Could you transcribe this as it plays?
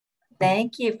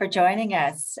Thank you for joining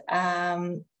us.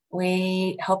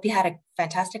 We hope you had a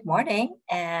fantastic morning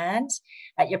and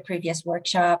at your previous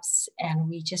workshops. And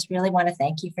we just really want to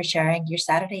thank you for sharing your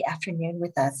Saturday afternoon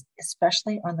with us,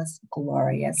 especially on this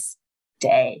glorious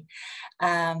day.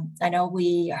 I know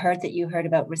we heard that you heard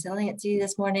about resiliency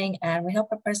this morning, and we hope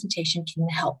our presentation can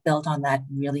help build on that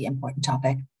really important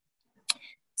topic.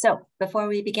 So before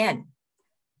we begin,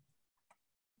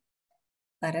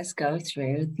 let us go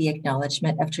through the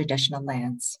acknowledgement of traditional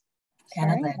lands.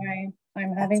 Sorry,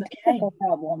 I'm having technical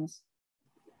problems.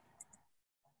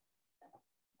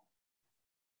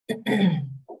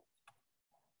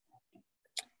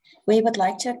 We would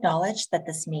like to acknowledge that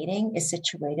this meeting is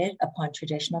situated upon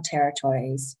traditional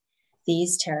territories.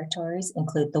 These territories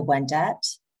include the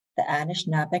Wendat, the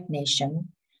Anishinaabe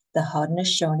Nation, the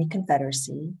Haudenosaunee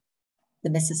Confederacy,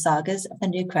 the Mississaugas of the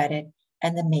New Credit,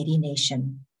 and the Métis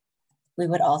Nation. We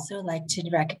would also like to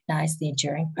recognize the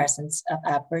enduring presence of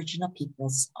Aboriginal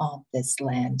peoples on this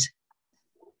land.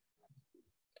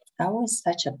 Always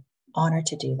such an honor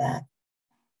to do that.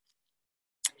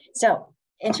 So,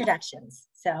 introductions.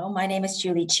 So, my name is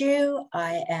Julie Chu.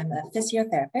 I am a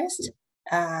physiotherapist.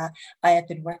 I have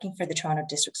been working for the Toronto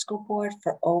District School Board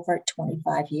for over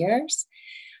 25 years.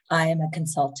 I am a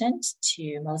consultant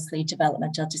to mostly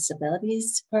developmental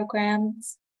disabilities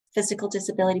programs, physical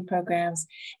disability programs,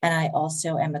 and I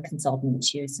also am a consultant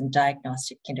to some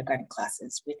diagnostic kindergarten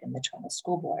classes within the Toronto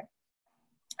School Board.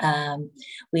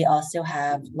 We also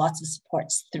have lots of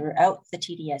supports throughout the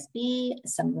TDSB.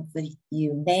 Some of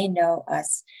you may know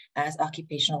us as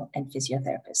occupational and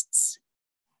physiotherapists.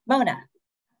 Mona,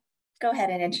 go ahead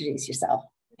and introduce yourself.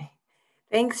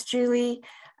 Thanks, Julie.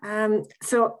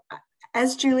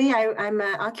 As Julie, I'm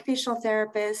an occupational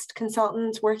therapist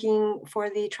consultant working for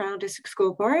the Toronto District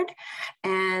School Board,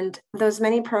 and those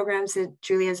many programs that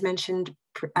Julie has mentioned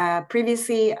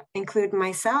previously include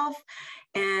myself,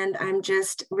 and I'm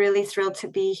just really thrilled to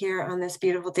be here on this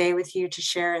beautiful day with you to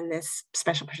share in this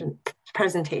special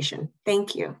presentation.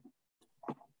 Thank you.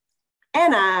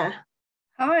 Anna.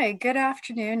 Hi, good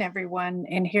afternoon, everyone.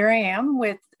 And here I am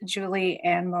with Julie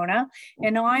and Mona.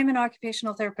 And I'm an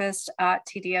occupational therapist at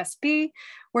TDSB,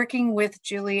 working with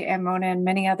Julie and Mona and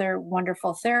many other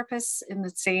wonderful therapists in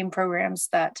the same programs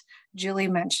that Julie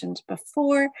mentioned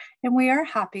before. And we are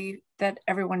happy that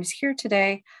everyone is here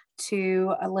today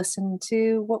to listen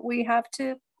to what we have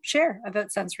to share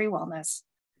about sensory wellness.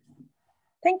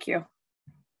 Thank you.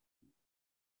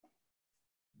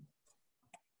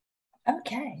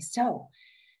 Okay, so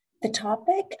the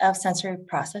topic of sensory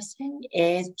processing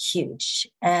is huge,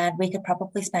 and we could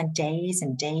probably spend days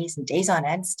and days and days on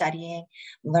end studying,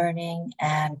 learning,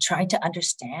 and trying to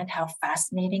understand how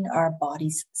fascinating our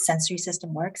body's sensory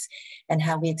system works and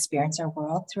how we experience our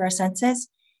world through our senses.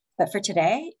 But for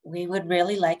today, we would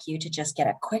really like you to just get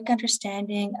a quick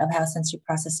understanding of how sensory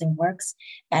processing works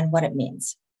and what it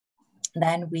means.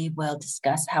 Then we will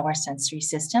discuss how our sensory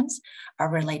systems are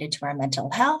related to our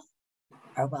mental health,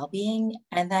 our well-being,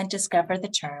 and then discover the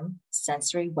term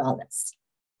sensory wellness.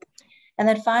 And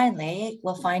then finally,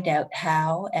 we'll find out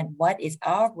how and what is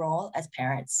our role as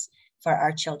parents for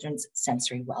our children's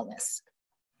sensory wellness.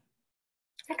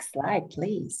 Next slide,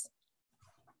 please.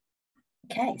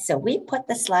 Okay, so we put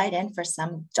the slide in for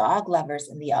some dog lovers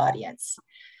in the audience.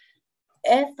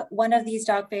 If one of these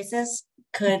dog faces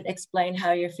could explain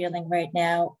how you're feeling right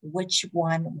now, which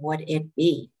one would it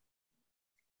be?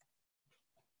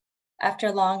 After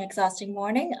a long, exhausting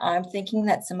morning, I'm thinking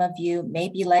that some of you may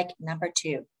be like number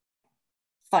 2,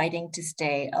 fighting to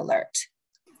stay alert.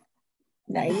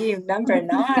 Naive, number 9.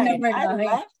 Number 9. I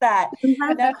love that.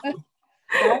 Number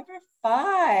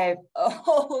 5.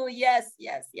 Oh, yes,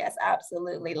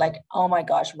 absolutely. Like, oh my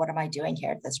gosh, what am I doing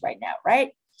here at this right now, right?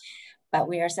 But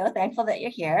we are so thankful that you're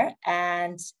here.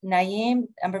 And Naeem,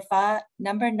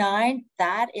 number 9,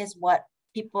 that is what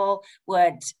people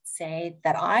would say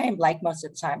that I am like most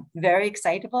of the time, very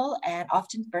excitable and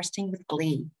often bursting with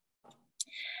glee.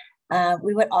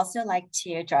 We would also like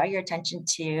to draw your attention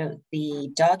to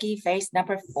the doggy face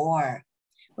number 4,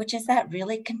 which is that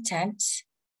really content,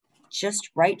 just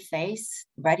right face,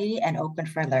 ready and open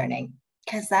for learning,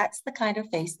 because that's the kind of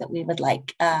face that we would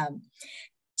like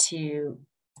to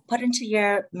put into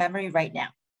your memory right now.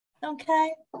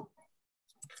 Okay,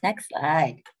 next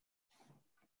slide.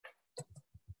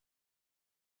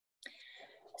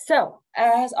 So,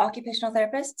 as occupational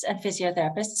therapists and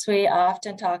physiotherapists, we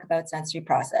often talk about sensory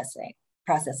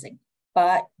processing,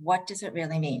 but what does it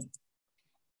really mean?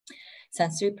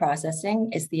 Sensory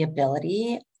processing is the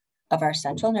ability of our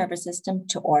central nervous system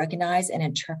to organize and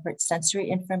interpret sensory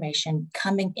information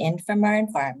coming in from our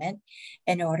environment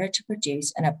in order to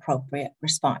produce an appropriate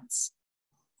response.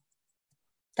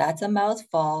 That's a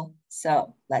mouthful,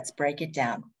 so let's break it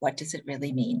down. What does it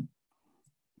really mean?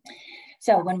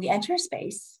 So when we enter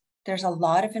space, there's a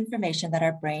lot of information that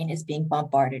our brain is being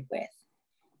bombarded with.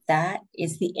 That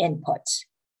is the input.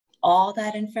 All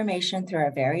that information through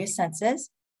our various senses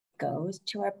goes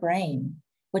to our brain,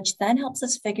 which then helps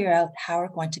us figure out how we're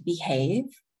going to behave,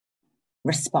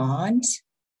 respond,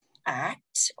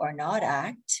 act or not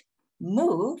act,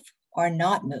 move or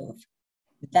not move.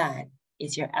 That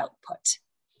is your output.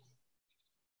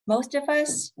 Most of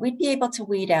us, we'd be able to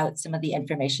weed out some of the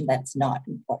information that's not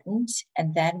important,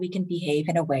 and then we can behave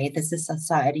in a way that the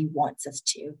society wants us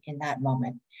to in that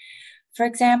moment. For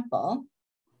example,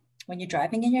 when you're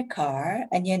driving in your car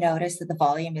and you notice that the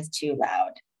volume is too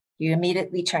loud, you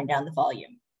immediately turn down the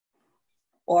volume.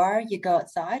 Or you go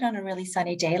outside on a really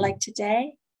sunny day like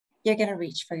today, you're going to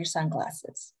reach for your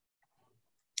sunglasses.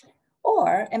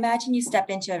 Or imagine you step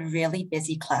into a really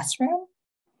busy classroom,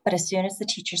 but as soon as the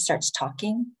teacher starts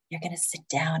talking, you're going to sit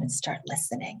down and start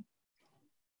listening.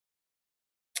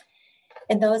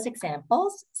 In those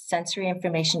examples, sensory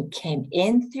information came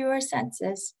in through our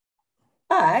senses,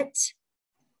 but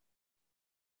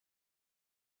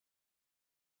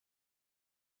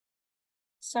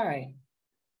sorry,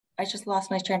 I just lost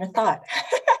my train of thought.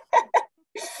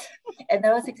 In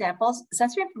those examples,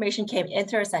 sensory information came in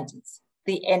through our senses,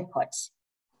 the input.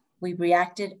 We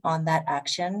reacted on that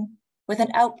action with an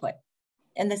output.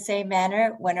 In the same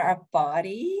manner, when our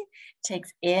body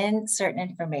takes in certain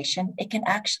information, it can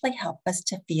actually help us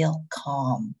to feel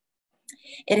calm.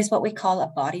 It is what we call a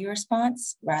body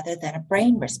response rather than a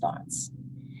brain response.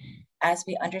 As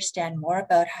we understand more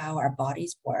about how our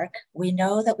bodies work, we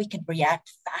know that we can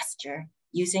react faster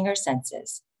using our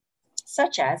senses,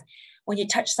 such as when you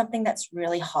touch something that's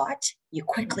really hot, you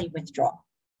quickly withdraw,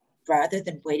 rather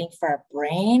than waiting for our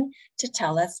brain to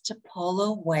tell us to pull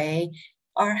away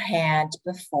our hand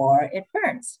before it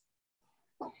burns.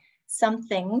 Some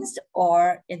things,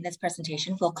 or in this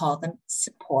presentation, we'll call them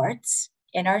supports,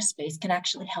 in our space can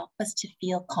actually help us to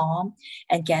feel calm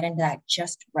and get into that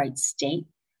just right state,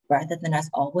 rather than us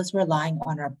always relying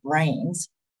on our brains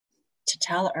to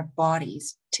tell our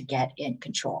bodies to get in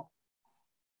control.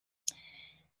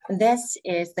 And this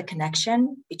is the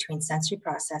connection between sensory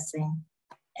processing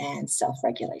and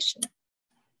self-regulation.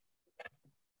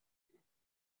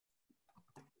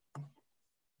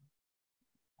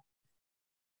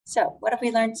 So what have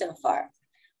we learned so far?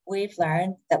 We've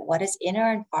learned that what is in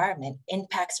our environment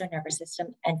impacts our nervous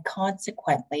system, and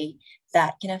consequently,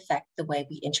 that can affect the way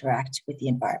we interact with the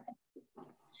environment.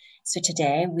 So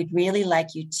today, we'd really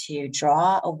like you to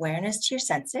draw awareness to your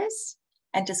senses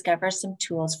and discover some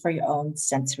tools for your own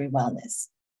sensory wellness.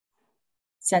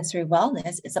 Sensory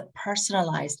wellness is a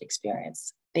personalized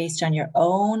experience based on your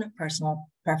own personal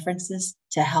preferences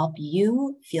to help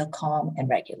you feel calm and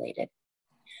regulated.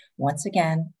 Once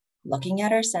again, looking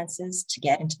at our senses to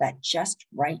get into that just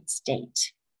right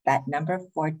state, that number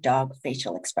 4 dog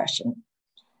facial expression.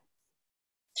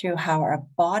 Through how our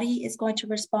body is going to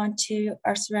respond to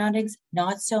our surroundings,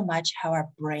 not so much how our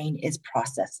brain is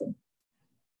processing.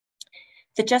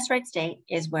 The just right state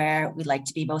is where we like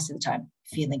to be most of the time,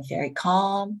 feeling very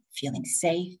calm, feeling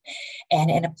safe,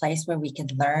 and in a place where we can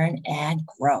learn and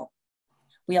grow.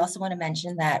 We also want to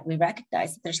mention that we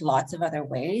recognize that there's lots of other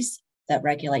ways that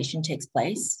regulation takes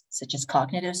place, such as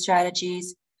cognitive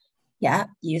strategies,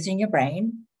 using your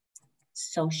brain,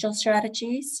 social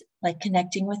strategies, like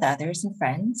connecting with others and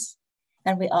friends.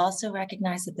 And we also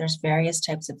recognize that there's various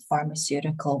types of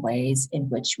pharmaceutical ways in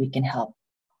which we can help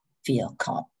feel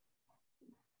calm.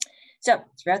 So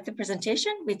throughout the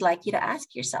presentation, we'd like you to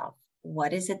ask yourself,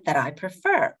 what is it that I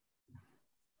prefer?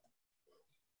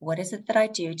 What is it that I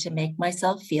do to make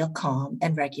myself feel calm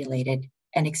and regulated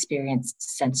and experience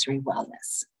sensory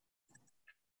wellness?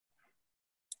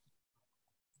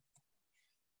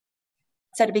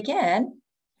 So to begin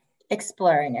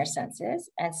exploring our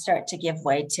senses and start to give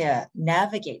way to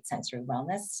navigate sensory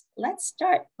wellness, let's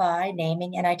start by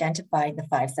naming and identifying the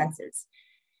 5 senses.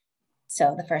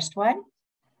 So the first one,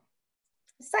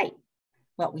 sight,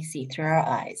 what we see through our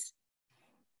eyes.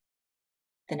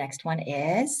 The next one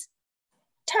is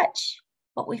touch,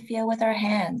 what we feel with our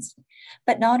hands,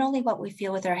 but not only what we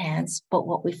feel with our hands, but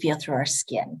what we feel through our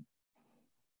skin.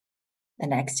 The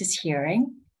next is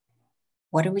hearing.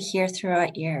 What do we hear through our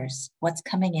ears? What's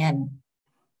coming in?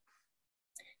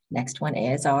 Next one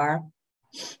is our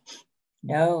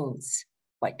nose.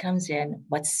 What comes in?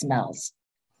 What smells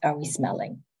are we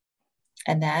smelling?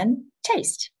 And then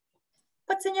taste.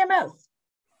 what's in your mouth?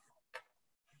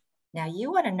 Now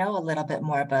you want to know a little bit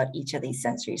more about each of these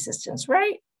sensory systems,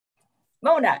 right?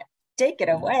 Mona, take it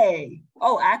away.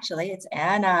 Oh, actually, it's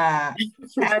Anna.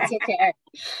 That's okay.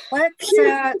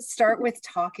 Let's start with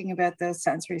talking about those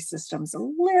sensory systems a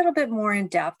little bit more in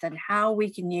depth and how we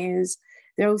can use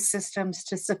those systems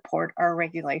to support our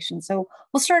regulation. So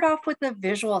we'll start off with the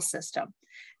visual system.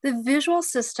 The visual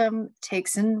system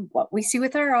takes in what we see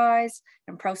with our eyes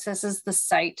and processes the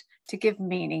sight to give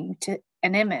meaning to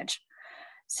an image.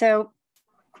 So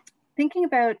thinking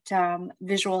about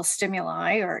visual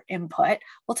stimuli or input,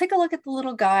 we'll take a look at the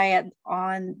little guy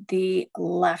on the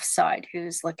left side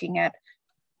who's looking at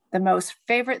the most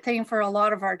favorite thing for a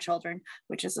lot of our children,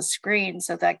 which is a screen.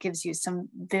 So that gives you some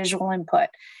visual input.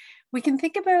 We can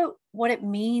think about what it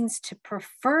means to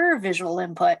prefer visual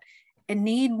input and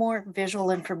need more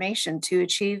visual information to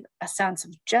achieve a sense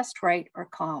of just right or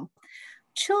calm.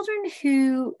 Children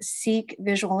who seek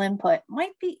visual input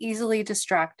might be easily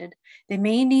distracted. They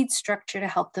may need structure to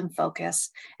help them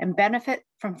focus and benefit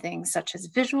from things such as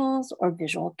visuals or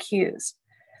visual cues.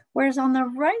 Whereas on the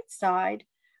right side,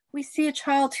 we see a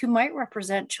child who might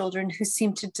represent children who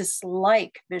seem to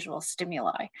dislike visual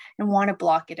stimuli and want to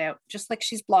block it out, just like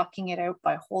she's blocking it out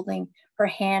by holding her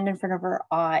hand in front of her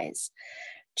eyes.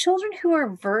 Children who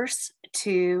are averse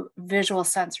to visual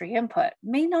sensory input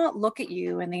may not look at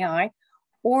you in the eye,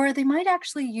 or they might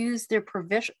actually use their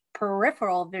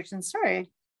peripheral vision. Sorry,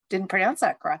 didn't pronounce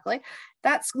that correctly.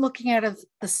 That's looking out of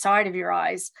the side of your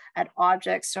eyes at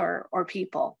objects or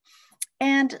people.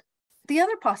 And the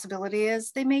other possibility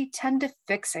is they may tend to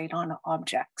fixate on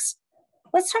objects.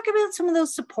 Let's talk about some of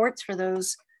those supports for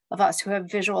those of us who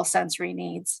have visual sensory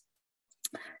needs.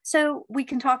 So we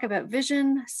can talk about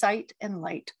vision, sight, and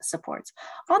light supports.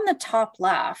 On the top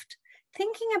left,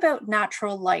 thinking about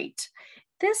natural light.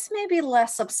 This may be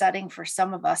less upsetting for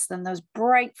some of us than those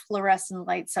bright fluorescent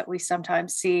lights that we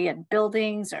sometimes see in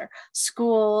buildings or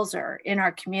schools or in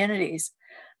our communities.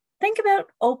 Think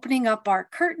about opening up our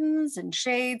curtains and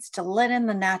shades to let in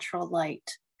the natural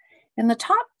light. In the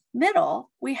top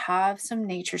middle, we have some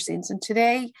nature scenes. And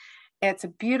today, it's a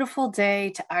beautiful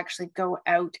day to actually go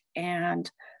out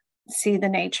and see the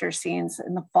nature scenes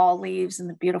and the fall leaves and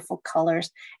the beautiful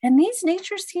colors. And these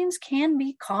nature scenes can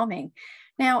be calming.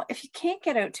 Now, if you can't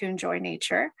get out to enjoy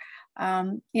nature,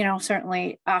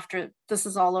 certainly after this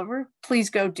is all over,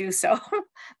 please go do so.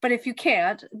 But if you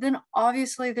can't, then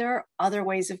obviously there are other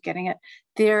ways of getting it.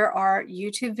 There are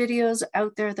YouTube videos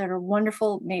out there that are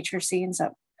wonderful nature scenes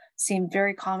that seem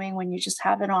very calming when you just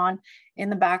have it on in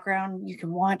the background. You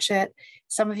can watch it.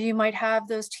 Some of you might have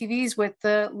those TVs with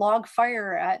the log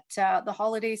fire at the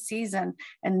holiday season,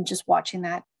 and just watching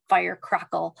that fire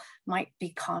crackle might be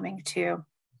calming too.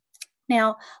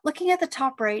 Now, looking at the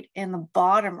top right and the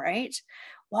bottom right,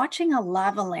 watching a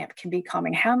lava lamp can be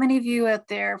calming. How many of you out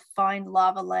there find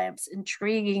lava lamps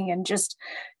intriguing and just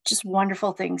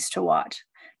wonderful things to watch?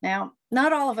 Now,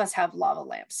 not all of us have lava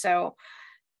lamps. So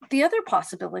the other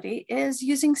possibility is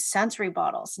using sensory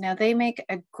bottles. Now, they make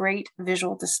a great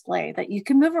visual display that you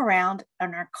can move around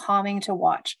and are calming to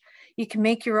watch. You can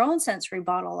make your own sensory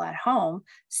bottle at home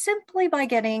simply by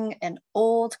getting an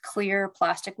old, clear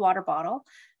plastic water bottle,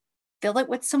 fill it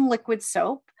with some liquid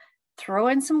soap, throw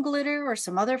in some glitter or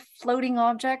some other floating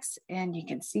objects, and you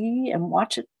can see and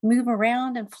watch it move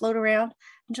around and float around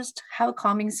and just have a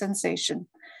calming sensation.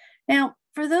 Now,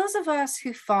 for those of us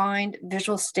who find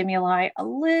visual stimuli a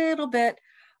little bit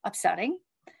upsetting,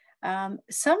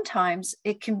 sometimes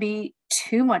it can be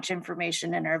too much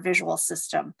information in our visual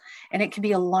system, and it can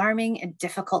be alarming and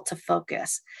difficult to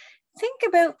focus. Think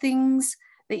about things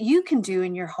that you can do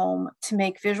in your home to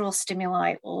make visual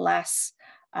stimuli less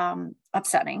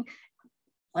upsetting,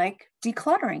 like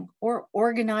decluttering or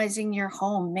organizing your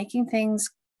home, making things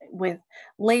with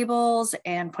labels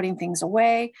and putting things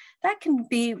away. That can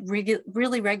be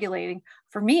really regulating.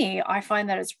 For me, I find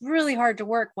that it's really hard to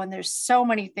work when there's so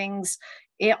many things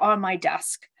on my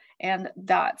desk. And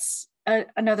that's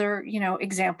another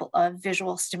example of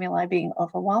visual stimuli being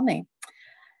overwhelming.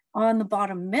 On the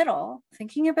bottom middle,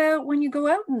 thinking about when you go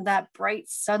out in that bright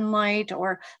sunlight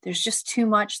or there's just too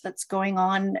much that's going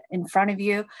on in front of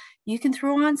you, you can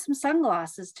throw on some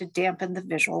sunglasses to dampen the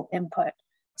visual input.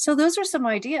 So those are some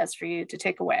ideas for you to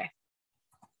take away.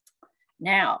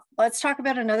 Now, let's talk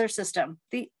about another system,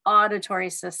 the auditory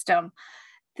system.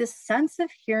 The sense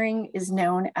of hearing is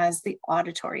known as the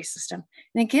auditory system,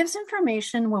 and it gives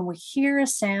information when we hear a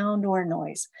sound or a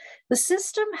noise. The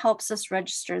system helps us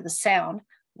register the sound,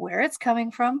 where it's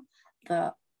coming from,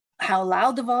 how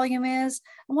loud the volume is,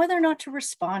 and whether or not to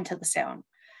respond to the sound.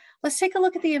 Let's take a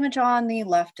look at the image on the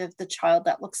left of the child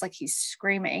that looks like he's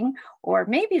screaming, or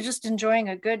maybe just enjoying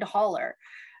a good holler.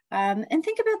 And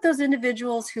think about those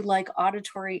individuals who like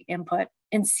auditory input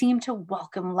and seem to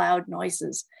welcome loud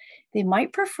noises. They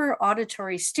might prefer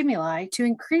auditory stimuli to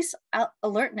increase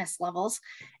alertness levels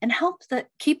and help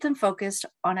keep them focused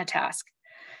on a task.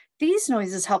 These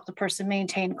noises help the person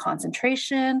maintain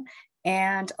concentration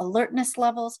and alertness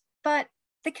levels, but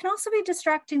they can also be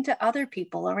distracting to other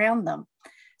people around them.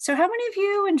 So how many of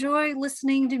you enjoy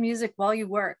listening to music while you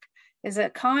work? Is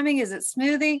it calming? Is it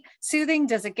soothing?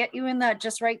 Does it get you in that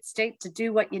just right state to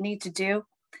do what you need to do?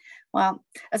 Well,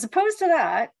 as opposed to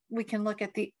that, we can look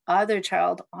at the other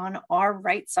child on our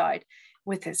right side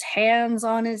with his hands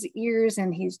on his ears,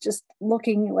 and he's just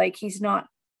looking like he's not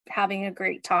having a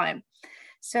great time.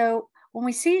 So when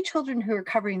we see children who are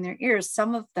covering their ears,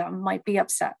 some of them might be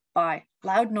upset by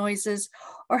loud noises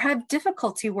or have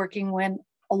difficulty working when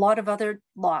a lot of other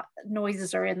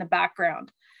noises are in the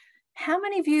background. How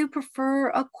many of you prefer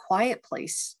a quiet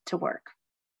place to work?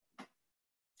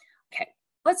 Okay,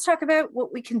 let's talk about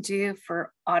what we can do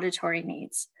for auditory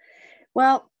needs.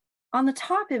 Well, on the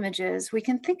top images, we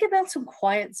can think about some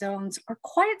quiet zones or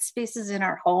quiet spaces in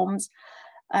our homes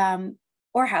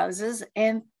or houses,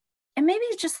 and maybe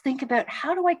just think about,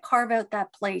 how do I carve out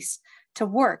that place to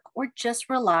work or just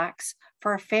relax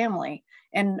for our family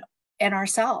and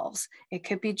ourselves? It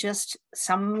could be just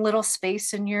some little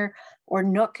space in or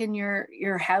nook in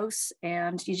your house,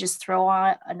 and you just throw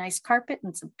on a nice carpet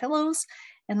and some pillows,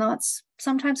 and that's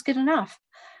sometimes good enough.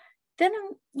 Then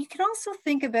you can also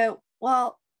think about,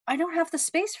 well, I don't have the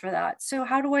space for that, so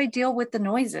how do I deal with the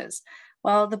noises?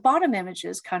 Well, the bottom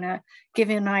images kind of give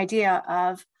you an idea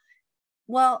of,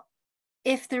 well,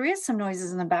 if there is some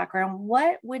noises in the background,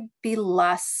 what would be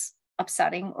less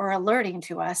upsetting or alerting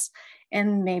to us?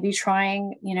 And maybe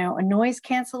trying, a noise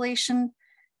cancellation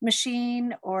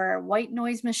machine or a white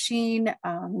noise machine,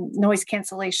 noise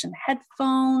cancellation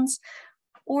headphones,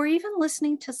 or even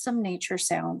listening to some nature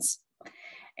sounds.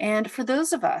 And for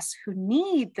those of us who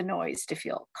need the noise to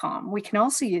feel calm, we can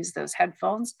also use those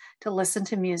headphones to listen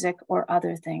to music or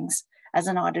other things as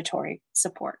an auditory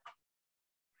support.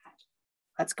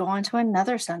 Let's go on to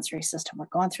another sensory system. We're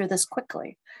going through this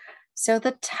quickly. So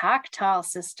the tactile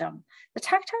system. The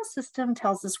tactile system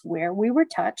tells us where we were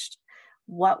touched,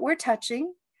 what we're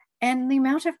touching, and the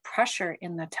amount of pressure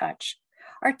in the touch.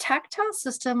 Our tactile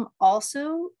system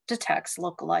also detects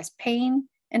localized pain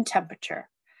and temperature.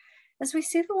 As we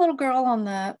see the little girl on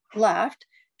the left,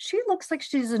 she looks like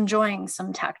she's enjoying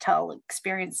some tactile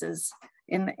experiences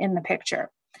in the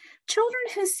picture. Children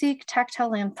who seek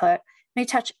tactile input may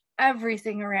touch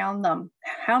everything around them.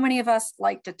 How many of us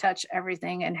like to touch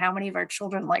everything, and how many of our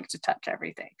children like to touch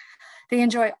everything? They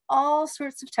enjoy all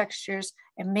sorts of textures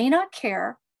and may not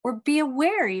care or be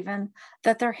aware even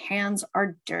that their hands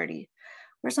are dirty.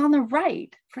 Whereas on the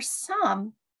right, for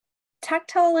some,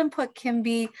 tactile input can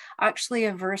be actually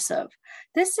aversive.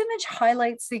 This image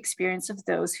highlights the experience of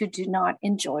those who do not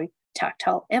enjoy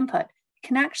tactile input. It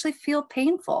can actually feel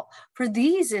painful. For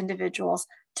these individuals,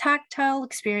 tactile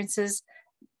experiences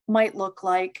might look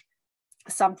like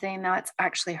something that's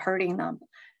actually hurting them,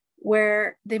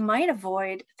 where they might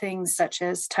avoid things such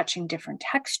as touching different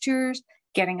textures,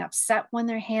 getting upset when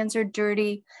their hands are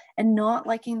dirty, and not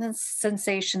liking the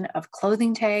sensation of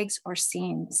clothing tags or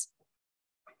seams.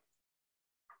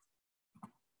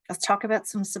 Let's talk about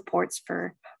some supports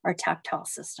for our tactile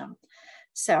system.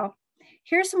 So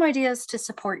here's some ideas to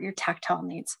support your tactile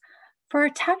needs. For our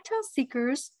tactile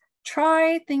seekers,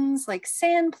 try things like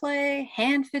sand play,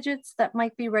 hand fidgets that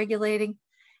might be regulating.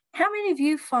 How many of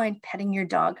you find petting your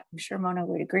dog, I'm sure Mona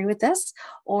would agree with this,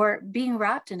 or being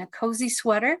wrapped in a cozy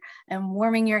sweater and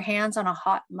warming your hands on a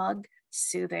hot mug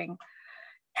soothing?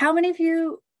 How many of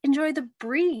you enjoy the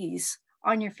breeze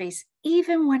on your face,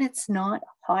 even when it's not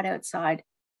hot outside?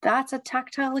 That's a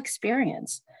tactile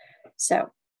experience.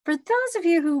 So for those of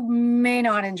you who may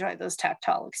not enjoy those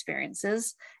tactile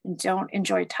experiences and don't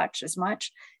enjoy touch as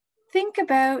much, think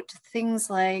about things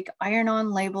like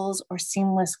iron-on labels or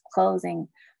seamless clothing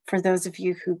for those of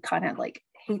you who kind of like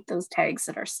hate those tags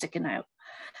that are sticking out.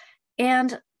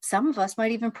 And some of us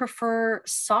might even prefer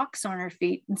socks on our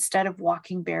feet instead of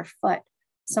walking barefoot.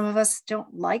 Some of us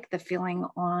don't like the feeling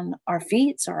on our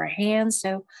feet or our hands.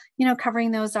 So,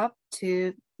 covering those up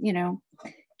to,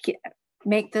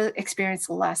 make the experience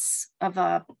less of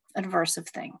an aversive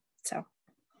thing. So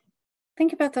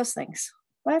think about those things.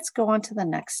 Let's go on to the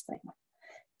next thing.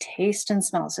 Taste and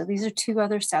smell. So these are two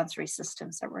other sensory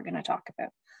systems that we're going to talk about.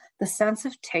 The sense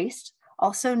of taste,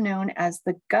 also known as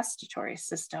the gustatory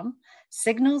system,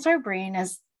 signals our brain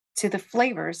as to the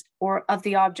flavors or of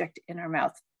the object in our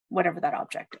mouth. whatever that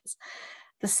object is.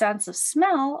 The sense of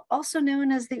smell, also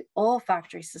known as the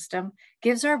olfactory system,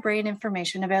 gives our brain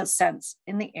information about scents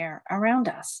in the air around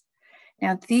us.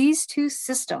 Now, these two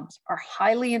systems are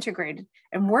highly integrated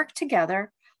and work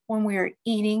together when we are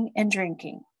eating and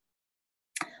drinking.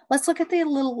 Let's look at the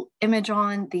little image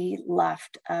on the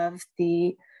left of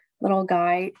the little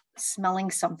guy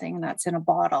smelling something that's in a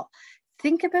bottle.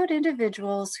 Think about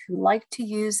individuals who like to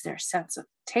use their sense of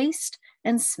taste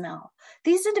and smell.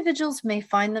 These individuals may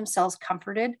find themselves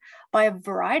comforted by a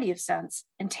variety of scents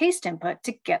and taste input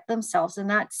to get themselves in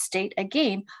that state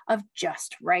again of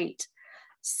just right.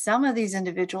 Some of these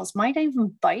individuals might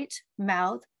even bite,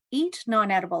 mouth, eat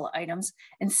non-edible items,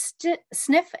 and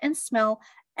sniff and smell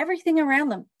everything around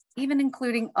them, even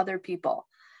including other people.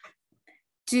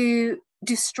 Do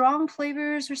strong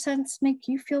flavors or scents make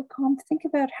you feel calm? Think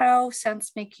about how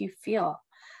scents make you feel.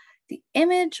 The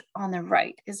image on the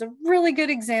right is a really good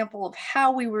example of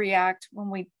how we react when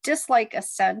we dislike a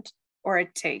scent or a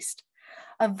taste.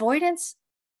 Avoidance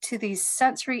to these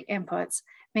sensory inputs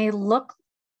may look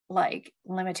like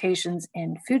limitations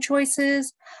in food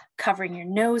choices, covering your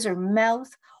nose or mouth,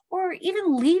 or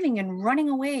even leaving and running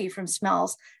away from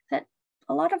smells that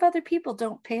a lot of other people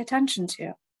don't pay attention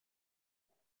to.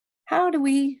 How do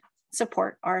we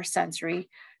support our sensory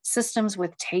systems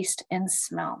with taste and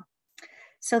smell?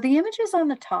 So the images on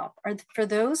the top are for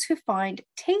those who find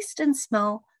taste and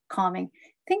smell calming.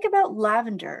 Think about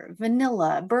lavender,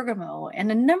 vanilla, bergamot,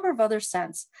 and a number of other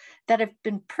scents that have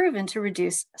been proven to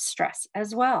reduce stress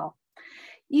as well.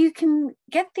 You can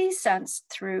get these scents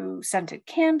through scented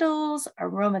candles,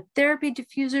 aromatherapy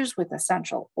diffusers with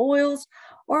essential oils,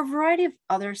 or a variety of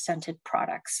other scented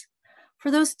products. For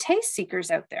those taste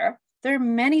seekers out there, there are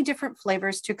many different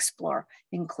flavors to explore,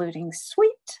 including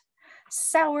sweet,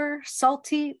 sour,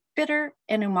 salty, bitter,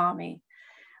 and umami.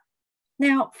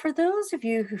 Now, for those of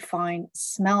you who find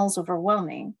smells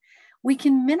overwhelming, we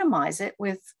can minimize it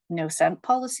with no scent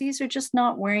policies or just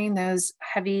not wearing those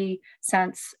heavy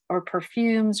scents or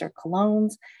perfumes or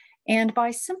colognes, and by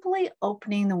simply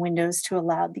opening the windows to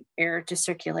allow the air to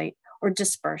circulate or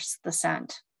disperse the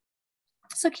scent.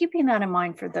 So keeping that in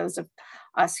mind for those of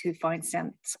us who find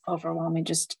scents overwhelming,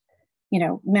 just,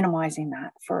 minimizing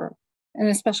that and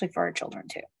especially for our children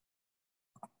too.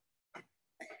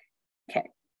 Okay,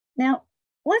 now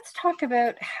let's talk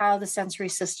about how the sensory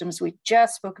systems we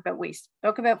just spoke about. We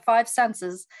spoke about 5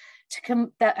 senses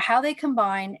how they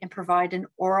combine and provide an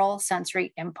oral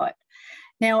sensory input.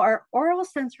 Now, our oral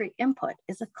sensory input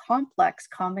is a complex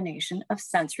combination of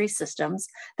sensory systems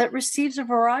that receives a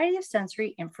variety of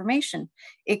sensory information.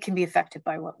 It can be affected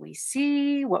by what we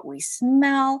see, what we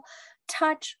smell,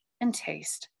 touch, and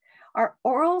taste. Our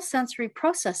oral sensory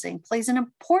processing plays an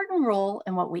important role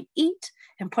in what we eat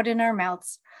and put in our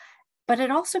mouths, but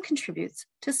it also contributes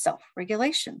to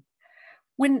self-regulation.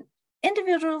 When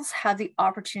individuals have the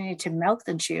opportunity to mouth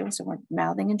and chew, so we're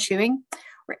mouthing and chewing,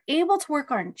 we're able to work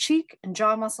on cheek and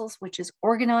jaw muscles, which is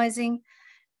organizing,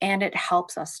 and it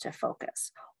helps us to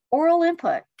focus. Oral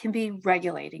input can be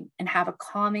regulating and have a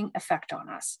calming effect on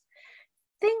us.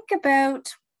 Think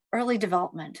about early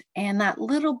development and that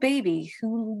little baby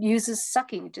who uses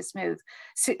sucking to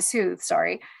soothe.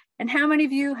 And how many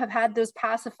of you have had those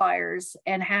pacifiers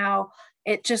and how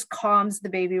it just calms the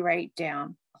baby right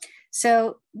down?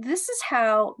 So this is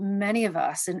how many of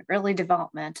us in early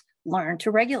development learn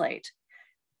to regulate.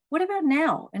 What about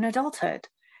now in adulthood?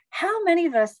 How many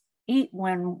of us eat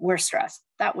when we're stressed?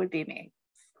 That would be me.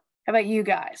 How about you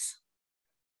guys?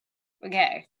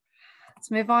 Okay,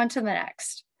 let's move on to the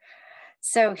next.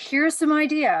 So here's some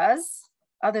ideas,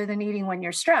 other than eating when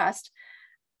you're stressed,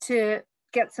 to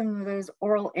get some of those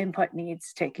oral input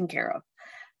needs taken care of.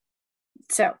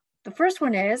 So the first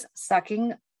one is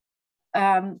sucking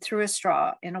through a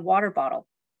straw in a water bottle.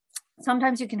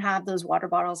 Sometimes you can have those water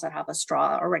bottles that have a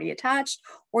straw already attached,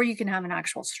 or you can have an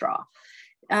actual straw.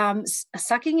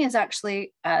 Sucking is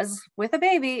actually, as with a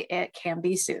baby, it can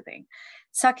be soothing.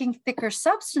 Sucking thicker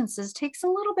substances takes a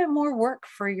little bit more work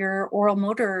for your oral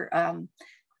motor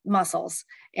muscles.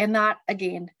 And that,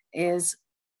 again, is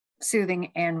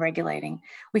soothing and regulating.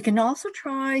 We can also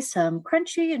try some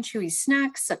crunchy and chewy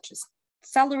snacks such as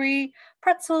celery,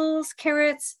 pretzels,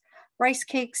 carrots, rice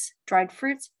cakes, dried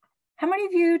fruits. How many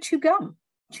of you chew gum?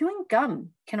 Chewing gum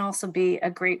can also be a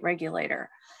great regulator.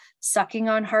 Sucking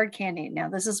on hard candy. Now,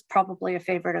 this is probably a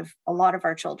favorite of a lot of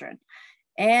our children.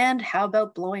 And how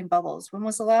about blowing bubbles? When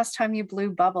was the last time you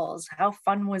blew bubbles? How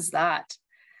fun was that?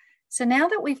 So now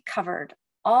that we've covered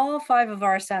all 5 of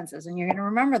our senses, and you're going to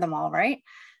remember them all, right?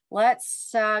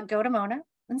 Let's go to Mona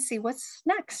and see what's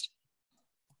next.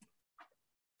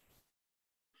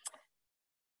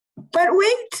 But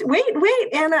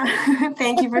wait, Anna.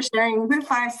 Thank you for sharing the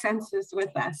 5 senses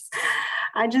with us.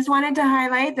 I just wanted to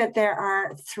highlight that there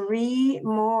are 3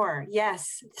 more.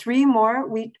 Yes, 3 more,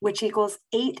 which equals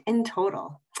 8 in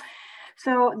total.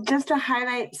 So just to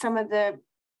highlight some of the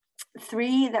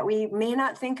 3 that we may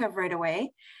not think of right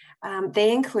away,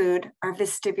 they include our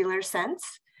vestibular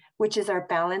sense, which is our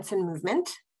balance and movement,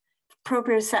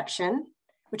 proprioception,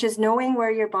 which is knowing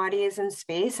where your body is in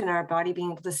space and our body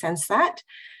being able to sense that.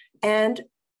 And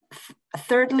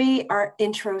thirdly, our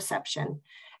interoception,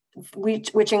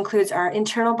 which includes our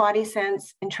internal body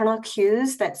sense, internal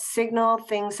cues that signal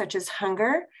things such as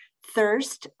hunger,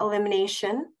 thirst,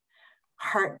 elimination,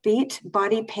 heartbeat,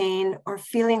 body pain, or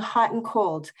feeling hot and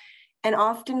cold, and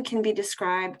often can be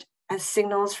described as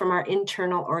signals from our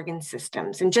internal organ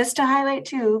systems. And just to highlight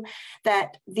too,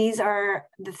 that these are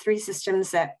the 3 systems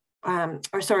that,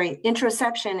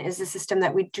 interoception is a system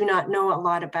that we do not know a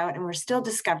lot about and we're still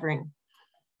discovering.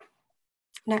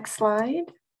 Next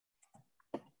slide.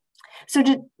 So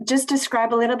to just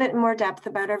describe a little bit more depth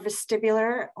about our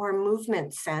vestibular or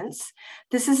movement sense,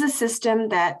 this is a system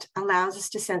that allows us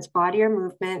to sense balance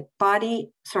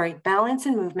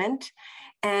and movement,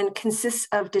 and consists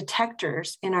of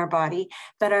detectors in our body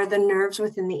that are the nerves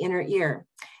within the inner ear.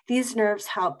 These nerves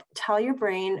help tell your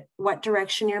brain what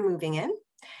direction you're moving in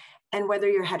and whether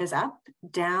your head is up,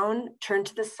 down, turned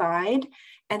to the side,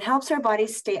 and helps our body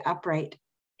stay upright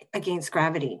against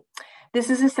gravity. This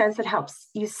is a sense that helps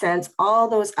you sense all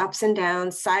those ups and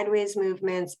downs, sideways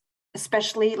movements,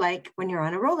 especially like when you're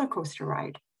on a roller coaster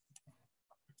ride.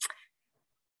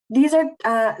 These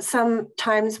are some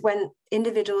times when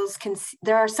individuals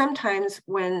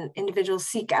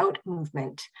seek out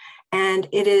movement, and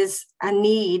it is a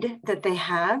need that they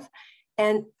have.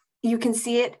 And you can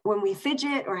see it when we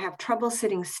fidget or have trouble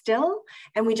sitting still,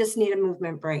 and we just need a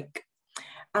movement break.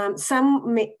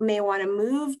 Some may want to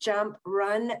move, jump,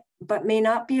 run, but may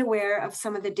not be aware of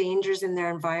some of the dangers in their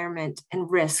environment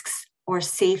and risks or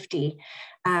safety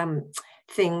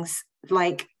things,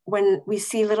 like when we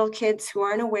see little kids who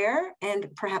aren't aware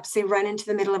and perhaps they run into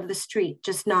the middle of the street,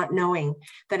 just not knowing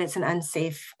that it's an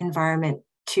unsafe environment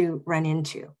to run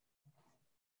into.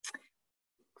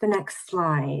 The next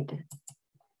slide.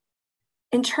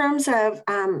 In terms of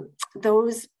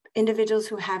those individuals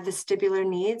who have vestibular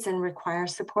needs and require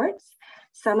supports,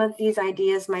 some of these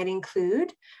ideas might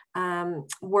include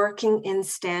working in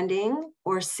standing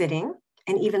or sitting,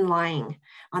 and even lying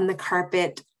on the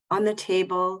carpet, on the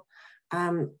table,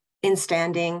 in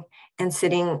standing, and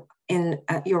sitting in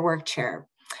your work chair.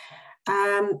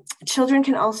 Children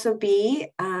can also be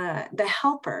the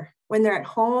helper when they're at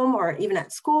home or even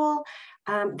at school.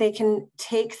 They can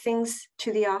take things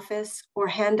to the office or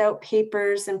hand out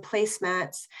papers and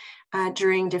placemats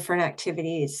during different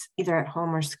activities, either at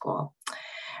home or school.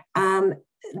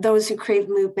 Those who crave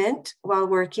movement while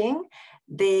working,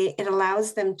 it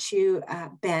allows them to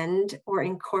bend or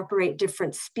incorporate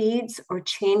different speeds or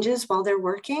changes while they're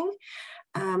working.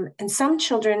 And some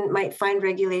children might find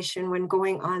regulation when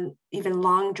going on even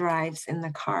long drives in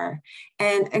the car.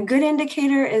 And a good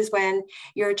indicator is when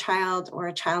your child or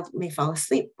a child may fall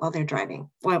asleep while they're driving,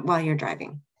 while you're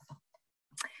driving.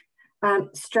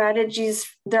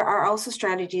 There are also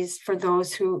strategies for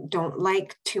those who don't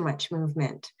like too much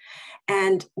movement.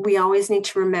 And we always need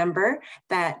to remember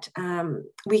that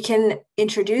we can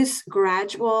introduce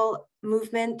gradual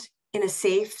movement in a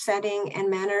safe setting and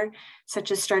manner,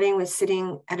 such as starting with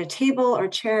sitting at a table or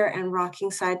chair and rocking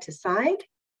side to side.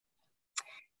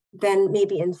 Then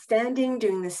maybe in standing,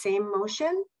 doing the same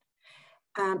motion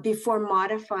before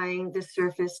modifying the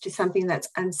surface to something that's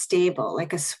unstable,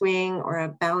 like a swing or a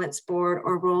balance board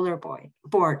or roller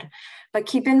board. But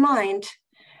keep in mind,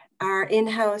 our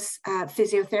in-house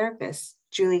physiotherapist,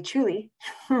 Julie Truly,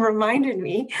 reminded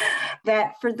me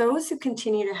that for those who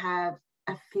continue to have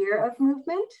a fear of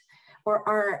movement or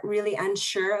are really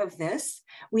unsure of this,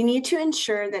 we need to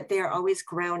ensure that they are always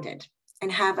grounded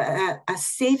and have a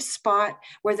safe spot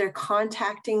where they're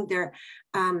contacting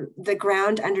the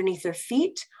ground underneath their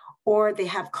feet, or they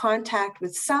have contact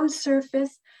with some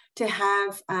surface to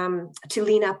have to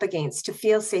lean up against, to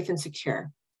feel safe and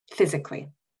secure physically.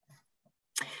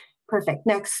 Perfect,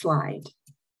 next slide.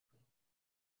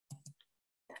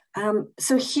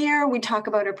 So here we talk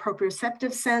about our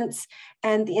proprioceptive sense,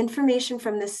 and the information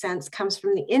from this sense comes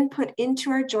from the input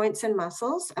into our joints and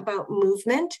muscles about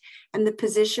movement and the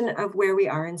position of where we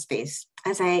are in space.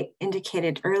 As I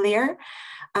indicated earlier,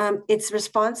 it's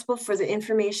responsible for the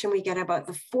information we get about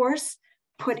the force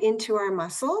put into our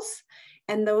muscles,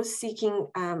 and those seeking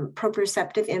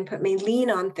proprioceptive input may lean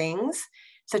on things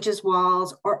such as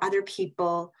walls or other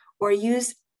people, or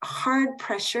use hard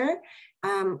pressure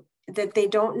that they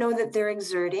don't know that they're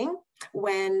exerting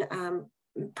when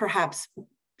perhaps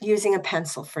using a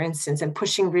pencil, for instance, and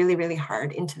pushing really, really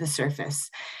hard into the surface.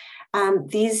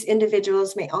 These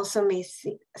individuals may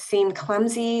seem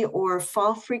clumsy or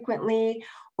fall frequently,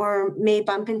 or may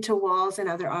bump into walls and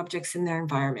other objects in their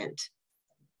environment.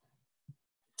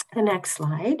 The next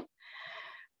slide.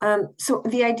 So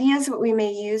the ideas that we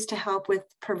may use to help with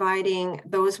providing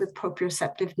those with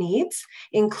proprioceptive needs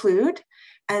include,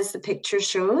 as the picture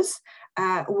shows,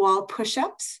 wall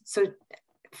push-ups. So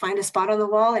find a spot on the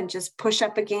wall and just push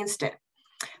up against it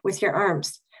with your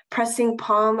arms. Pressing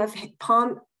palm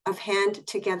of hand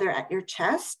together at your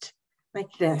chest,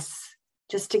 like this,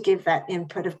 just to give that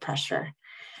input of pressure.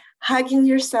 Hugging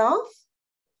yourself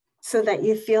so that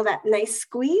you feel that nice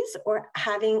squeeze, or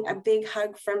having a big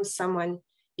hug from someone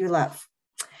you love.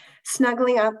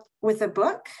 Snuggling up with a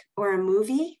book or a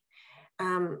movie,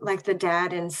 like the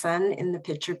dad and son in the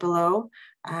picture below,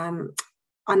 on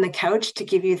the couch, to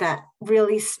give you that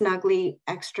really snuggly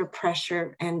extra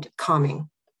pressure and calming.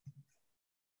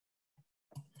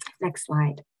 Next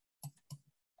slide.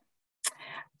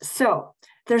 So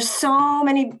there's so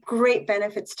many great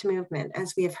benefits to movement,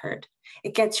 as we have heard.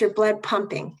 It gets your blood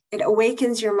pumping. It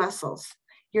awakens your muscles.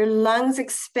 Your lungs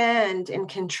expand and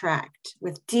contract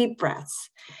with deep breaths.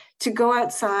 To go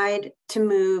outside, to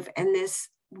move, and this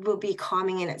will be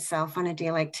calming in itself on a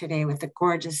day like today with the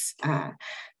gorgeous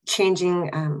changing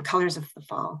colors of the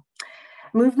fall.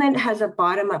 Movement has a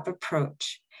bottom-up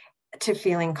approach to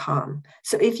feeling calm.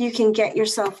 So if you can get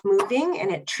yourself moving, and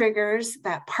it triggers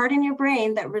that part in your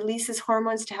brain that releases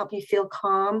hormones to help you feel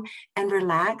calm and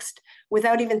relaxed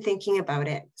without even thinking about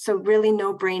it. So really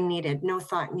no brain needed, no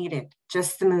thought needed,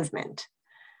 just the movement.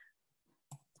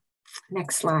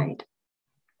 Next slide.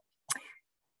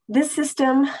 This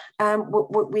system,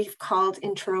 what we've called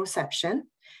interoception,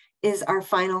 is our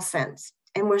final sense.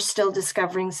 And we're still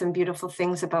discovering some beautiful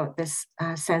things about this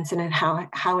sense and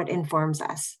how it informs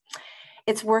us.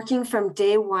 It's working from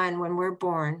day one when we're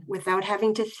born without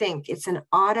having to think. It's an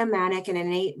automatic and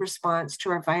innate response to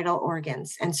our vital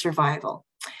organs and survival.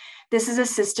 This is a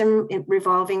system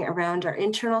revolving around our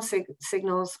internal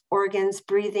signals, organs,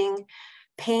 breathing,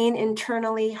 pain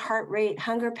internally, heart rate,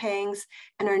 hunger pangs,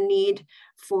 and our need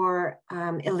for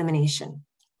elimination.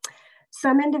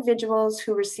 Some individuals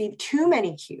who receive too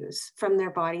many cues from their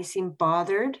body seem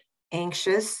bothered,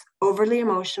 anxious, overly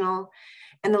emotional,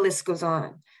 and the list goes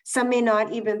on. Some may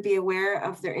not even be aware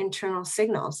of their internal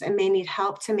signals and may need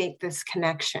help to make this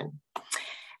connection.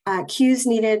 Cues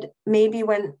needed maybe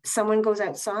when someone goes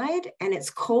outside and it's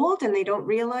cold and they don't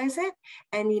realize it,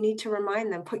 and you need to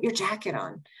remind them, put your jacket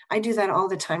on. I do that all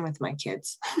the time with my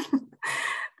kids.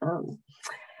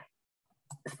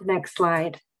 Next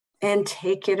slide. And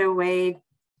take it away.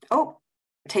 Oh,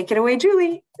 take it away,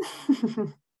 Julie.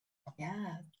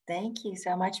 Yeah, thank you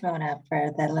so much, Mona,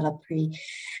 for that little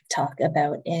pre-talk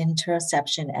about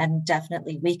interoception. And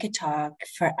definitely we could talk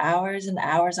for hours and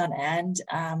hours on end,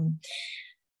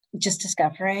 just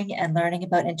discovering and learning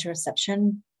about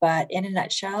interoception. But in a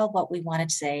nutshell, what we wanted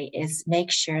to say is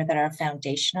make sure that our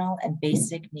foundational and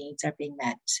basic needs are being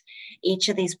met. Each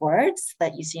of these words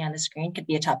that you see on the screen could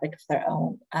be a topic of their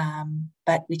own.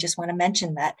 But we just want to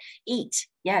mention that eat,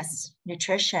 yes,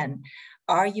 nutrition.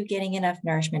 Are you getting enough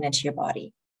nourishment into your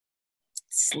body?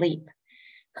 Sleep.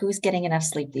 Who's getting enough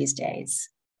sleep these days?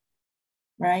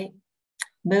 Right?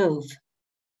 Move.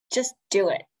 Just do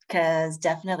it, because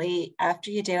definitely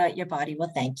after you do it, your body will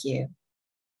thank you.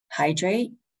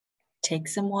 Hydrate. Take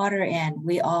some water in.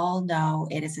 We all know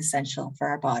it is essential for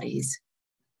our bodies.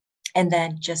 And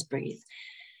then just breathe.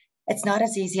 It's not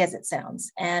as easy as it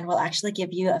sounds, and we'll actually give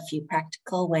you a few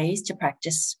practical ways to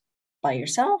practice by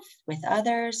yourself, with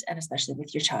others, and especially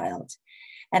with your child.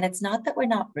 And it's not that we're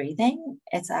not breathing,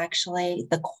 it's actually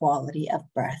the quality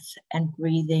of breath and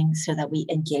breathing so that we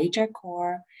engage our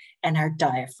core and our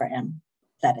diaphragm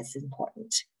that is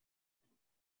important.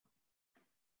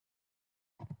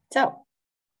 So,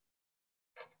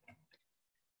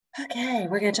 okay,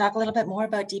 we're going to talk a little bit more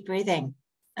about deep breathing.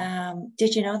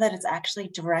 Did you know that it's actually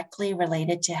directly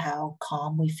related to how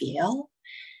calm we feel?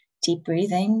 Deep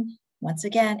breathing, once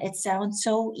again, it sounds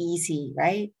so easy,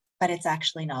 right? But it's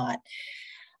actually not.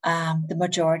 The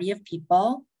majority of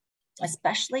people,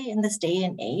 especially in this day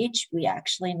and age, we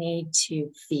actually need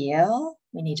to feel,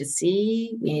 we need to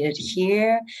see, we need to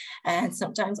hear, and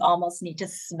sometimes almost need to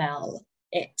smell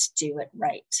it to do it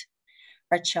right.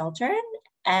 Our children,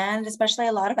 and especially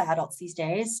a lot of adults these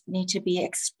days, need to be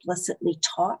explicitly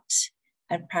taught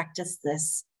and practice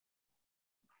this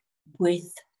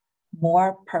with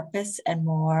more purpose and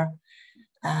more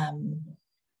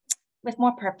with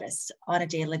more purpose on a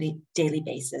daily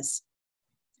basis.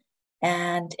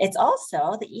 And it's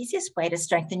also the easiest way to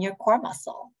strengthen your core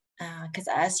muscle, because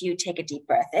as you take a deep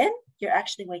breath in, you're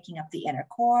actually waking up the inner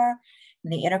core,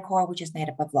 and the inner core, which is made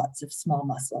up of lots of small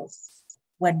muscles.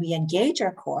 When we engage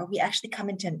our core, we actually come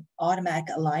into an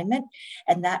automatic alignment,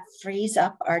 and that frees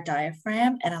up our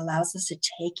diaphragm and allows us to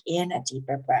take in a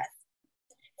deeper breath.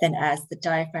 Then as the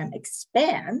diaphragm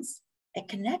expands, it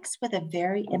connects with a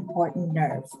very important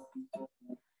nerve.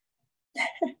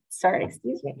 Sorry,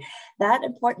 excuse me. That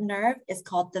important nerve is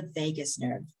called the vagus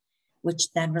nerve,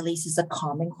 which then releases a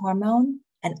calming hormone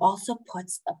and also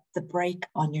puts up the brake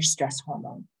on your stress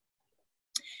hormone.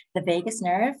 The vagus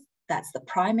nerve, that's the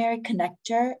primary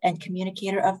connector and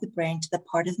communicator of the brain to the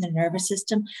part of the nervous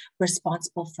system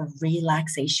responsible for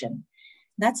relaxation.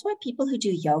 That's why people who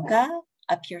do yoga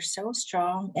appear so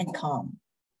strong and calm.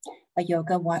 A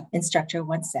yoga instructor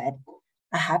once said,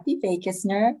 "A happy vagus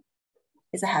nerve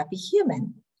is a happy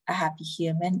human. A happy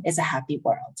human is a happy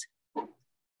world."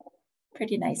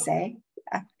 Pretty nice, eh?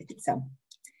 I think so.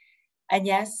 And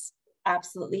yes,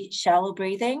 absolutely, shallow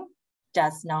breathing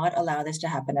does not allow this to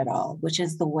happen at all, which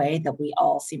is the way that we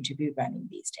all seem to be running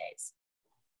these days.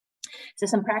 So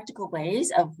some practical ways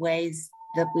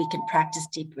that we can practice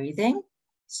deep breathing.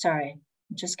 Sorry,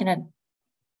 I'm just gonna.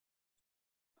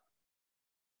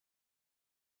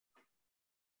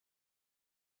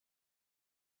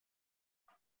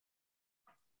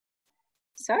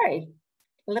 Sorry,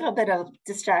 a little bit of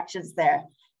distractions there.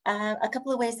 A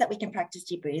couple of ways that we can practice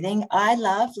deep breathing. I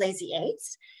love lazy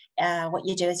eights. What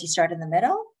you do is you start in the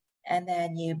middle and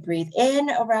then you breathe in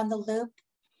around the loop.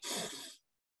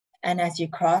 And as you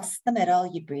cross the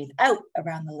middle, you breathe out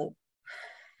around the loop.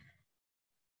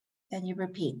 Then you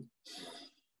repeat.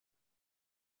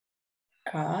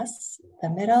 Cross the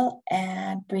middle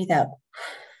and breathe out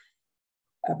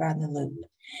around the loop.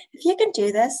 If you can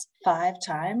do this 5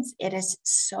 times, it is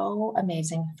so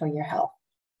amazing for your health,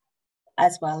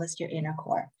 as well as your inner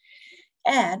core.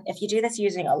 And if you do this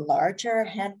using a larger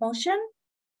hand motion,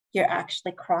 you're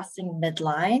actually crossing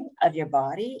midline of your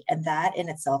body, and that in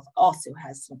itself also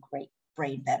has some great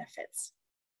brain benefits.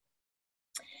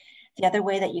 The other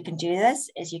way that you can do this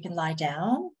is you can lie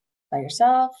down by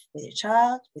yourself, with your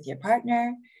child, with your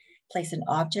partner, place an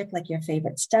object like your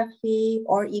favorite stuffy,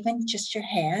 or even just your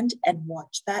hand, and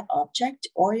watch that object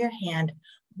or your hand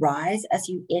rise as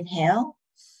you inhale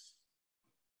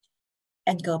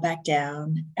and go back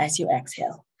down as you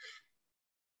exhale.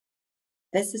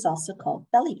 This is also called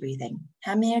belly breathing.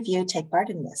 How many of you take part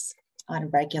in this on a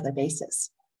regular basis?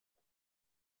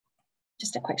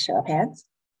 Just a quick show of hands.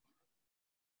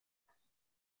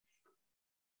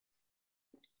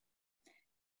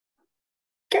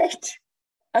 Great.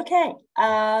 Okay.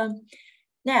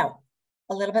 Now,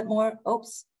 a little bit more.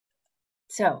 Oops.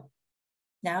 So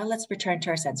now let's return to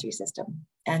our sensory system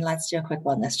and let's do a quick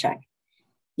wellness check.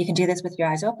 You can do this with your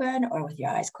eyes open or with your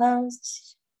eyes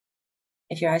closed.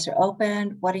 If your eyes are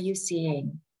open, what are you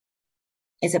seeing?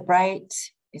 Is it bright?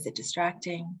 Is it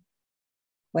distracting?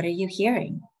 What are you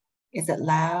hearing? Is it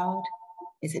loud?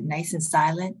 Is it nice and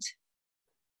silent?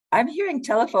 I'm hearing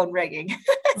telephone ringing.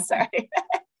 Sorry.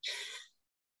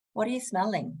 What are you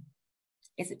smelling?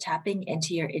 Is it tapping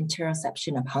into your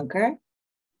interoception of hunger?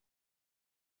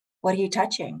 What are you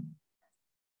touching?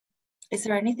 Is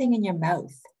there anything in your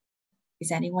mouth? Is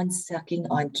anyone sucking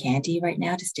on candy right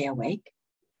now to stay awake?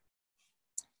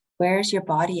 Where is your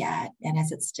body at, and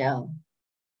is it still?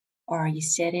 Or are you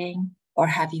sitting, or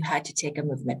have you had to take a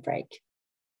movement break?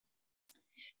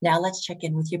 Now let's check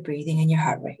in with your breathing and your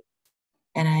heart rate.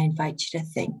 And I invite you to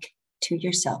think to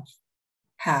yourself,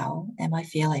 how am I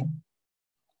feeling?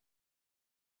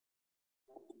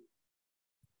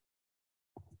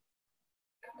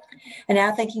 And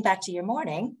now thinking back to your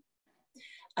morning,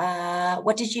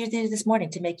 what did you do this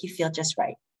morning to make you feel just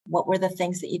right? What were the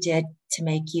things that you did to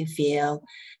make you feel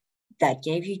that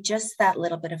gave you just that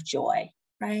little bit of joy,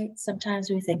 right? Sometimes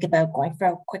we think about going for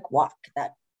a quick walk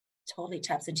that totally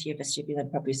taps into your vestibular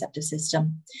and proprioceptive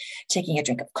system. Taking a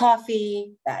drink of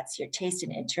coffee, that's your taste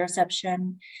and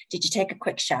interoception. Did you take a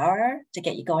quick shower to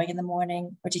get you going in the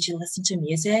morning? Or did you listen to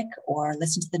music or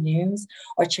listen to the news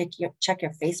or check your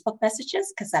Facebook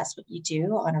messages? Because that's what you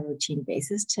do on a routine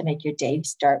basis to make your day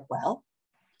start well.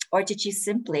 Or did you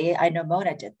simply, I know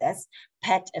Mona did this,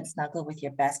 pet and snuggle with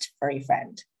your best furry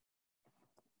friend?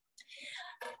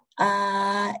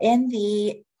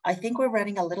 I think we're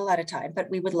running a little out of time, but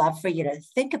we would love for you to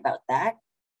think about that.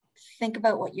 Think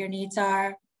about what your needs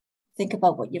are. Think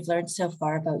about what you've learned so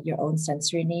far about your own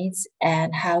sensory needs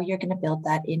and how you're going to build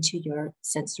that into your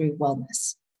sensory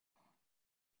wellness.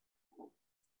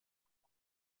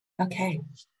 Okay.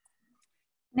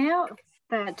 Now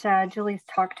that Julie's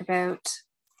talked about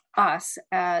us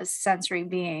as sensory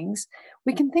beings,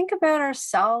 we can think about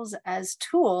ourselves as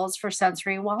tools for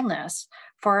sensory wellness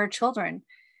for our children.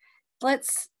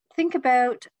 Let's think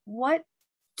about, what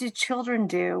do children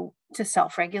do to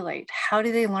self-regulate? How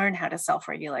do they learn how to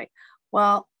self-regulate?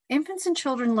 Well, infants and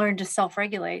children learn to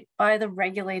self-regulate by the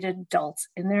regulated adults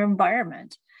in their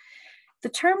environment. The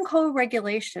term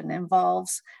co-regulation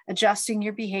involves adjusting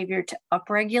your behavior to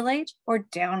upregulate or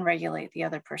downregulate the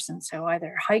other person. So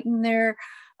either heighten their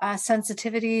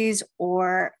sensitivities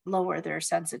or lower their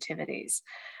sensitivities,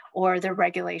 or their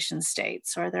regulation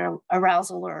states, or their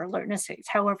arousal or alertness states,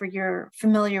 however you're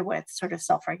familiar with sort of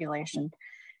self-regulation.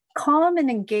 Calm and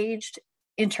engaged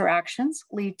interactions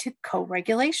lead to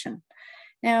co-regulation.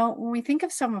 Now, when we think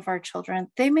of some of our children,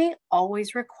 they may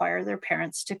always require their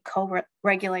parents to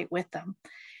co-regulate with them.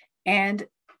 And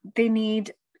they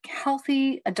need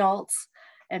adults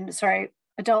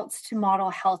to model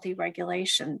healthy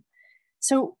regulation.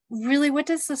 So really, what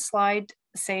does the slide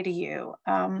say to you?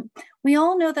 We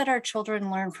all know that our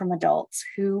children learn from adults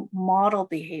who model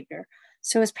behavior.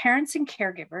 So as parents and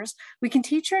caregivers, we can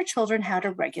teach our children how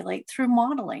to regulate through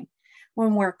modeling.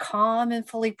 When we're calm and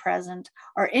fully present,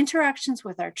 our interactions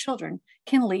with our children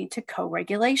can lead to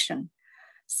co-regulation.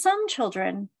 Some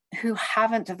children who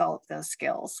haven't developed those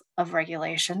skills of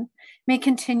regulation may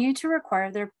continue to require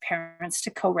their parents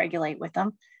to co-regulate with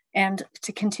them and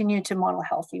to continue to model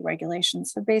healthy regulation.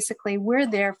 So basically, we're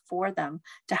there for them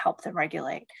to help them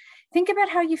regulate. Think about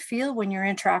how you feel when you're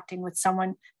interacting with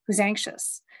someone who's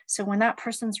anxious. So when that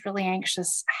person's really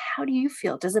anxious, how do you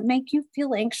feel? Does it make you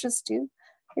feel anxious too?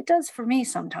 It does for me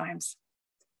sometimes.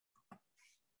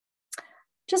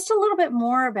 Just a little bit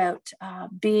more about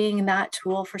being that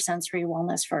tool for sensory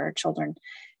wellness for our children.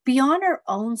 Beyond our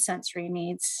own sensory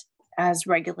needs as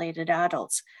regulated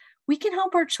adults, we can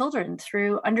help our children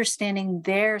through understanding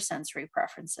their sensory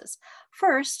preferences.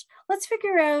 First, let's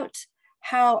figure out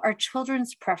how our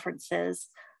children's preferences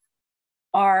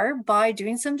are by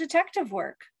doing some detective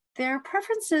work. Their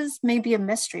preferences may be a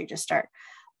mystery to start,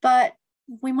 but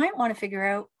we might want to figure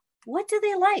out, what do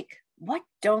they like? What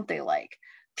don't they like?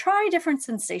 Try different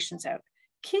sensations out.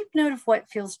 Keep note of what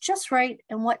feels just right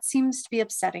and what seems to be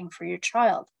upsetting for your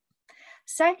child.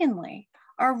 Secondly,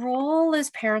 our role as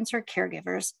parents or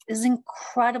caregivers is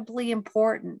incredibly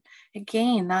important.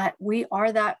 Again, that we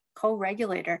are that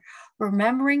co-regulator,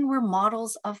 remembering we're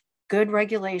models of good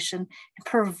regulation and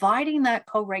providing that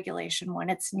co-regulation when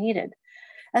it's needed.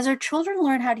 As our children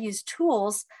learn how to use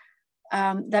tools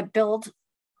that build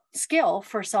skill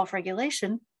for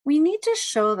self-regulation, we need to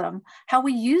show them how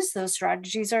we use those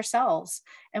strategies ourselves.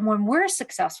 And when we're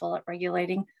successful at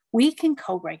regulating, we can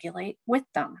co-regulate with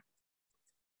them.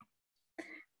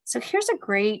 So here's a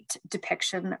great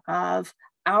depiction of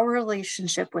our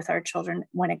relationship with our children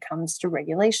when it comes to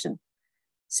regulation.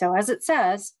 So as it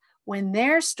says, when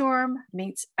their storm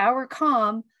meets our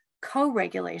calm,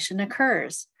 co-regulation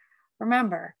occurs.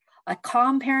 Remember, a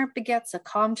calm parent begets a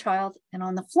calm child, and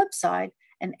on the flip side,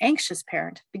 an anxious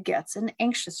parent begets an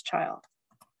anxious child.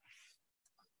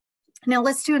 Now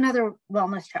let's do another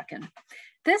wellness check-in.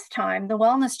 This time, the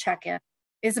wellness check-in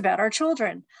is about our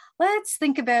children. Let's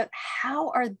think about, how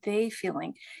are they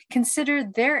feeling? Consider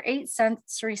their 8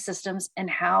 sensory systems and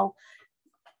how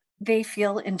they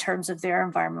feel in terms of their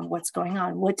environment, what's going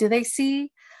on. What do they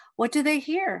see? What do they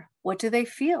hear? What do they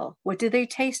feel? What do they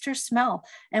taste or smell?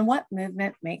 And what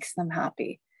movement makes them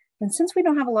happy? And since we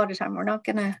don't have a lot of time, we're not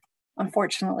gonna,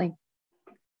 unfortunately,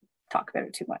 talk about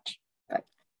it too much. But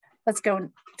let's go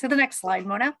to the next slide,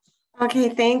 Mona. Okay,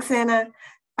 thanks, Anna.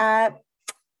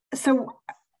 So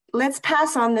let's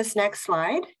pass on this next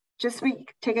slide. Just we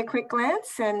take a quick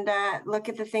glance and look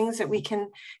at the things that we can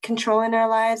control in our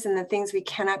lives and the things we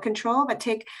cannot control, but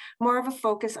take more of a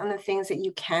focus on the things that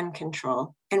you can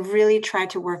control and really try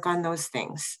to work on those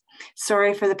things.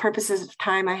 Sorry, for the purposes of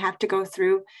time, I have to go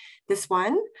through this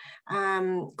one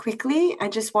quickly. I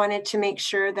just wanted to make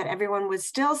sure that everyone was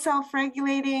still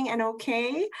self-regulating and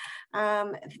okay.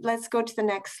 Let's go to the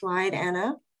next slide,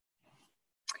 Anna.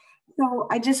 So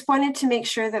I just wanted to make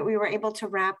sure that we were able to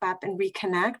wrap up and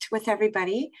reconnect with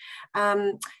everybody.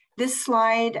 This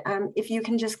slide, if you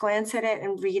can just glance at it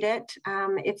and read it,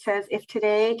 it says, if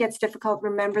today gets difficult,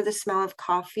 remember the smell of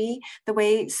coffee, the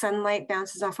way sunlight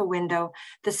bounces off a window,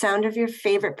 the sound of your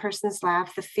favorite person's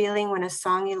laugh, the feeling when a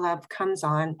song you love comes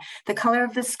on, the color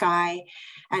of the sky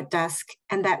at dusk,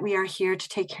 and that we are here to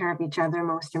take care of each other,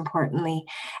 most importantly,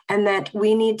 and that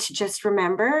we need to just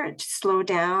remember to slow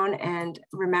down and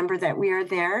remember that we are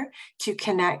there to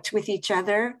connect with each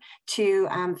other, to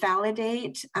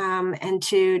validate and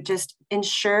to just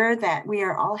ensure that we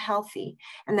are all healthy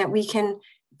and that we can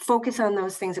focus on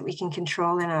those things that we can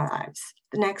control in our lives.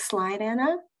 The next slide,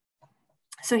 Anna.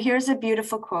 So here's a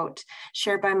beautiful quote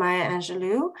shared by Maya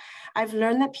Angelou. I've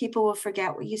learned that people will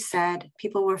forget what you said,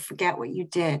 people will forget what you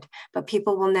did, but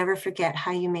people will never forget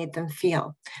how you made them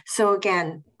feel. So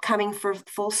again, coming for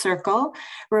full circle,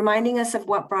 reminding us of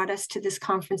what brought us to this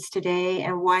conference today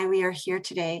and why we are here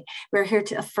today. We're here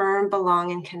to affirm,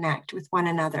 belong, and connect with one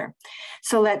another.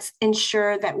 So let's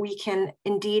ensure that we can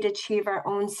indeed achieve our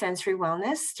own sensory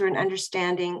wellness through an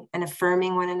understanding and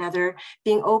affirming one another,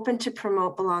 being open to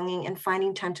promote belonging, and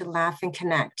finding time to laugh and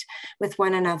connect with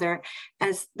one another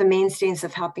as the mainstays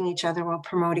of helping each other while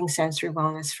promoting sensory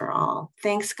wellness for all.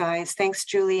 Thanks, guys. Thanks,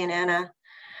 Julie and Anna.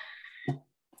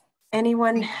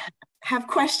 Anyone have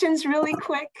questions really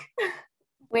quick?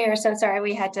 We are so sorry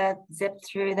we had to zip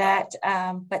through that,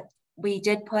 but we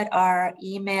did put our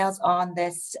emails on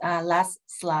this last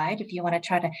slide. If you want to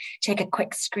try to take a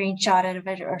quick screenshot of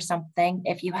it or something,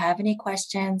 if you have any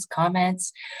questions,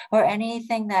 comments, or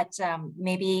anything that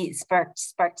maybe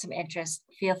sparked some interest,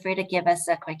 feel free to give us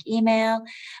a quick email.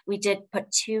 We did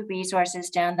put 2 resources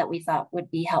down that we thought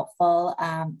would be helpful.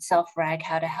 Self-Reg,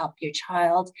 How to Help Your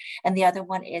Child, and the other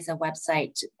one is a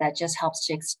website that just helps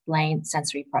to explain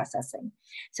sensory processing.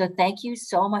 So thank you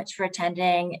so much for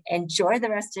attending. Enjoy the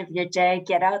rest of your day.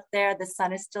 Get out there. The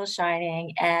sun is still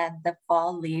shining and the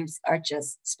fall leaves are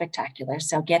just spectacular.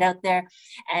 So get out there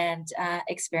and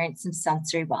experience some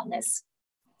sensory wellness.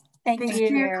 Thanks for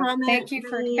your comment. Thank you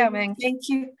for coming. Thank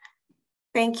you.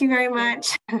 Thank you very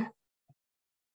much.